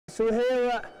So we're here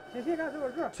at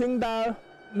Qingdao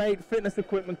Mate Fitness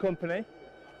Equipment Company.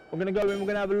 We're going to go in, we're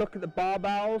going to have a look at the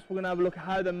barbells, we're going to have a look at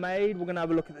how they're made, we're going to have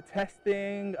a look at the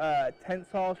testing,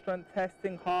 tensile strength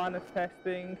testing, harness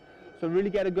testing, so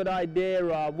really get a good idea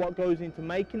of what goes into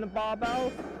making the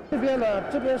barbells.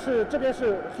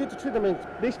 Heat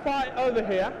treatment. This part over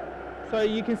here, so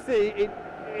you can see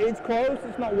it's closed,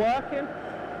 it's not working,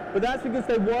 but that's because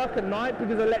they work at night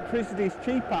because electricity is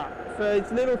cheaper. So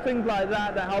it's little things like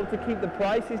that that help to keep the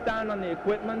prices down on the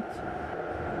equipment.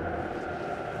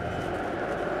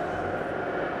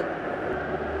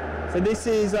 So this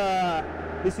is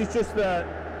just the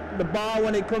bar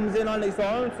when it comes in on its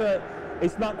own. So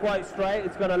it's not quite straight.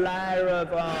 It's got a layer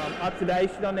of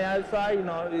oxidation on the outside. You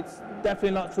know, it's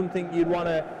definitely not something you'd want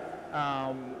to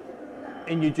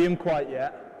in your gym quite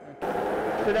yet.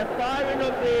 So they're firing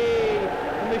up the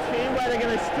machine where they're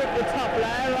going to strip the top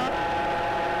layer off.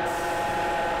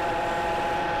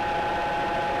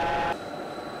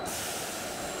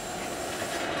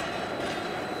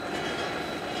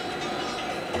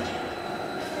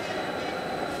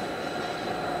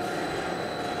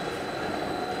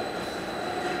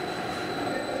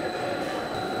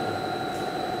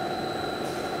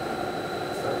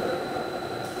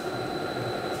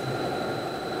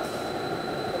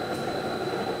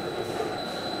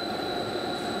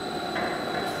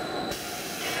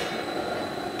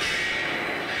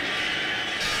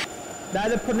 Now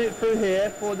they're putting it through here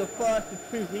for the first of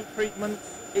 2 heat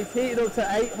treatments. It's heated up to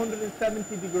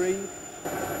 870 degrees.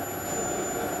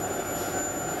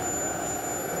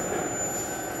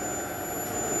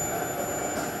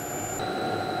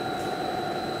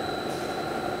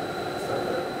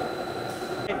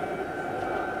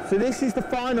 So this is the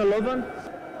final oven.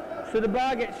 So the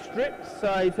bar gets stripped,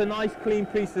 so it's a nice clean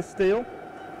piece of steel.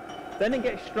 Then it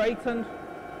gets straightened.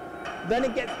 Then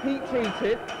it gets heat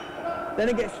treated. Then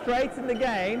it gets straightened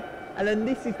again, and then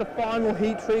this is the final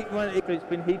heat treatment. It's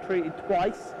been heat treated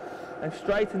twice and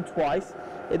straightened twice.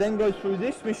 It then goes through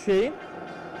this machine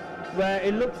where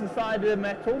it looks inside of the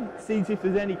metal, sees if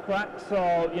there's any cracks,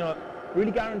 so you know,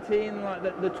 really guaranteeing like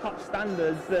the top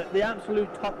standards, the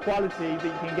absolute top quality that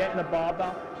you can get in a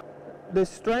barbell. The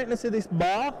straightness of this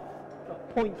bar,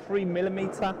 0.3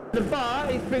 millimeter. The bar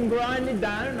has been grinded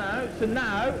down now, so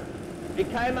now it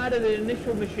came out of the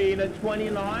initial machine at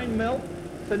 29 mil,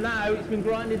 so now it's been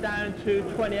grinded down to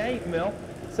 28 mil.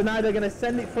 So now they're going to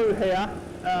send it through here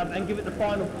and give it the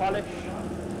final polish.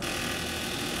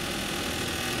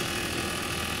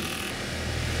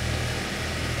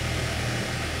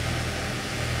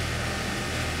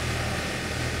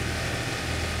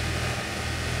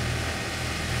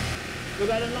 We've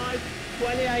got a nice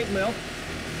 28 mil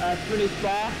finished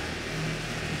bar.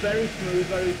 Very smooth,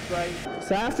 very straight.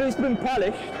 So after it's been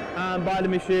polished by the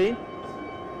machine,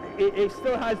 it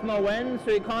still has no end,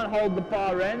 so it can't hold the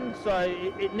bar end, so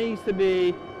it needs to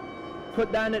be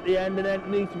put down at the end, and then it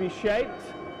needs to be shaped.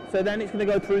 So then it's going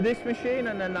to go through this machine,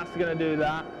 and then that's going to do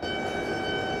that.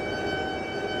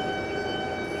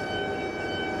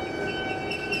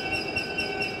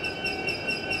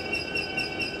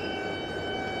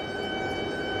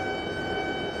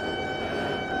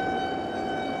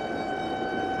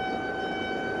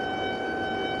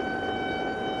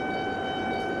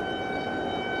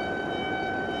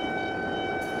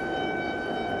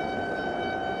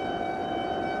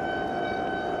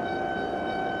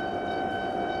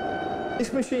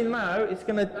 This machine now is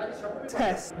going to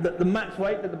test the max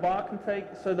weight that the bar can take.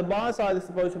 So the bar is either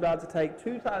supposed to be able to take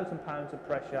 2,000 pounds of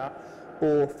pressure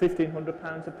or 1,500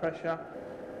 pounds of pressure.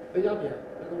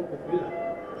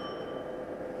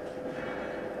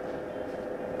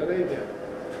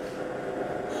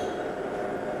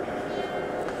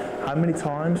 How many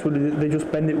times would they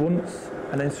just bend it once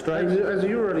and then straight? As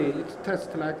usually it's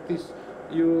test like this.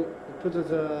 You put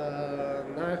the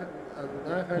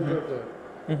 900.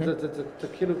 The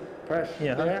kilo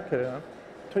pressure there,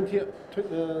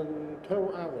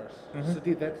 12 hours,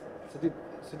 study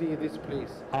this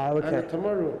place. Ah, okay. And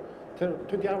tomorrow,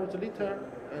 20 hours later,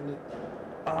 and...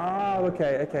 Ah,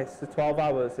 okay, so 12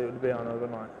 hours it would be on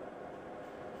overnight.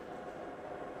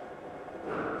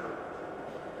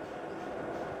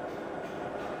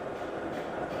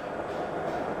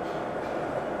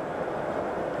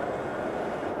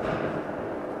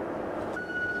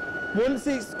 Once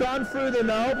it's gone through the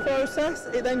knurl process,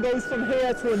 it then goes from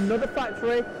here to another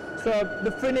factory. So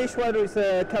the finish, whether it's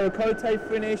a terracotta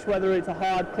finish, whether it's a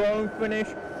hard chrome finish,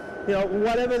 you know,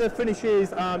 whatever the finish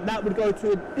is, that would go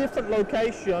to a different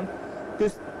location.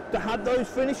 Because to have those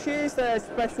finishes, there are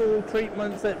special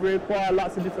treatments that require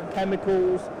lots of different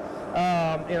chemicals.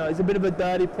 You know, it's a bit of a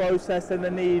dirty process, and they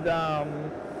need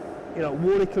you know,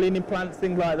 water cleaning plants,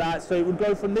 things like that. So it would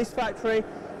go from this factory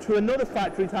to another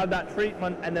factory to have that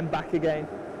treatment and then back again.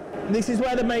 And this is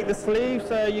where they make the sleeves.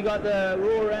 So you got the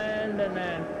raw end and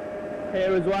then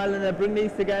here as well, and they bring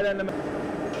these together and then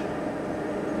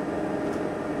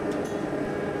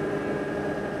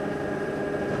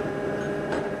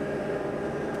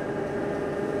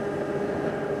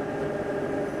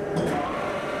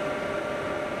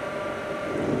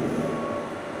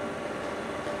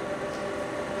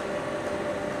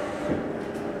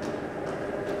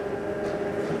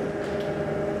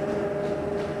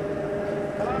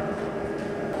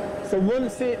so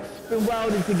once it's been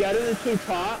welded together, the two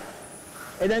parts,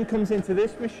 it then comes into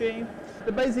this machine.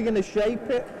 They're basically going to shape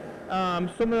it. Some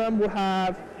of them will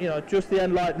have, you know, just the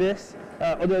end like this.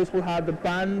 Others will have the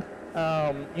band,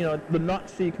 you know, the notch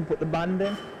so you can put the band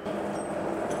in.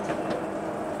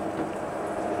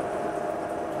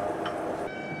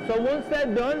 So once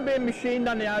they're done being machined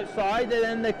on the outside,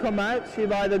 then they come out. So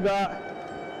you've either got,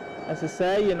 as I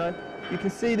say, you know, you can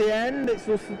see the end.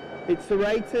 It's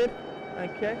serrated,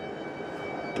 okay.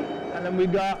 And then we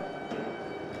got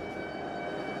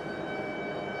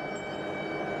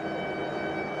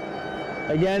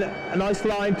again a nice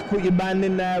line to put your band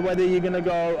in there, whether you're going to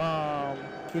go,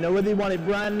 you know, whether you want it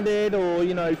branded or,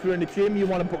 you know, if you're in the gym you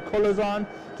want to put colours on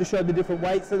to show the different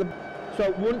weights of the.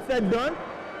 So once they're done,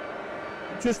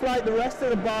 just like the rest of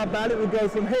the barbell, it will go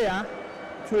from here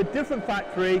to a different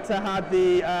factory to have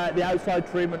the outside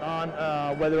treatment on,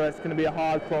 whether it's going to be a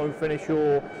hard chrome finish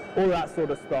or all that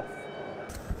sort of stuff.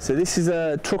 So this is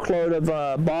a truckload of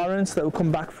bar ends that will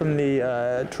come back from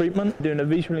the treatment, doing a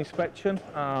visual inspection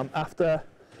after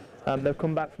they've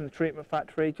come back from the treatment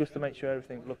factory, just to make sure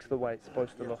everything looks the way it's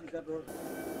supposed to look.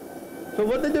 So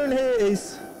what they're doing here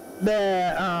is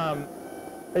they're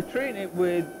treating it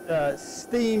with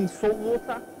steamed salt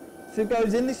water. So it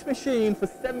goes in this machine for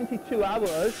 72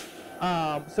 hours,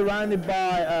 surrounded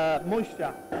by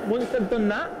moisture. Once they've done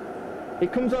that,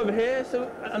 it comes over here.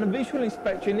 So on a visual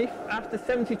inspection, if after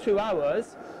 72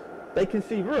 hours, they can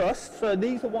see rust. So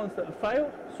these are ones that have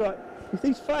failed. So if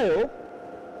these fail,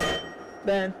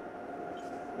 then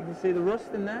you can see the rust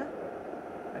in there.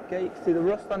 Okay, you can see the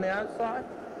rust on the outside.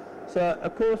 So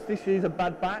of course this is a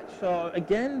bad batch. So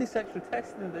again, this extra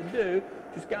testing that they do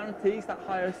just guarantees that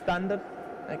higher standard.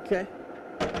 Okay,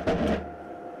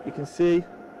 you can see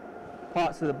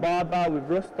parts of the barbell with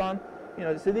rust on. You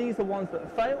know, so these are ones that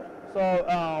have failed.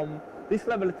 So this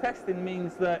level of testing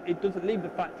means that it doesn't leave the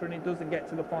factory and it doesn't get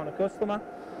to the final customer.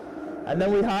 And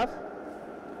then we have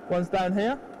ones down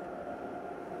here,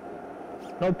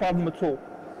 no problem at all.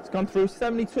 It's gone through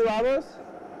 72 hours,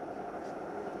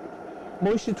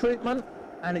 moisture treatment,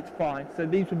 and it's fine. So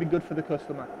these would be good for the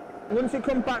customer. Once it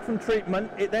comes back from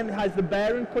treatment, it then has the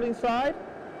bearing put inside,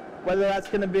 whether that's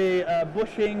going to be a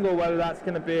bushing or whether that's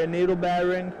going to be a needle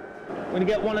bearing. We're going to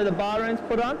get one of the bar ends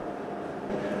put on.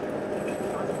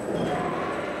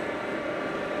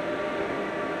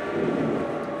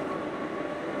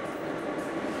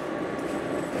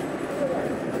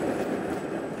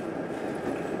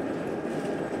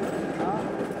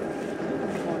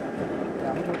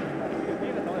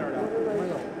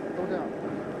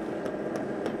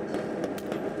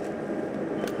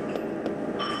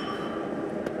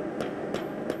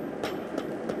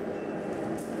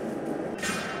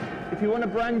 If you want to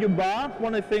brand your bar,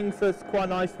 one of the things that's quite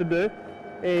nice to do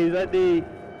is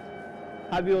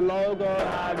have your logo,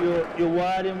 have your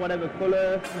wording, whatever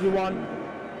colour you want,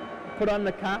 put on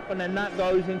the cap, and then that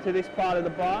goes into this part of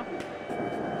the bar.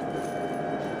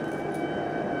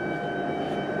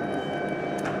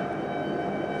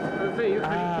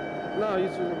 No,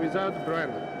 it's without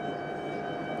brand.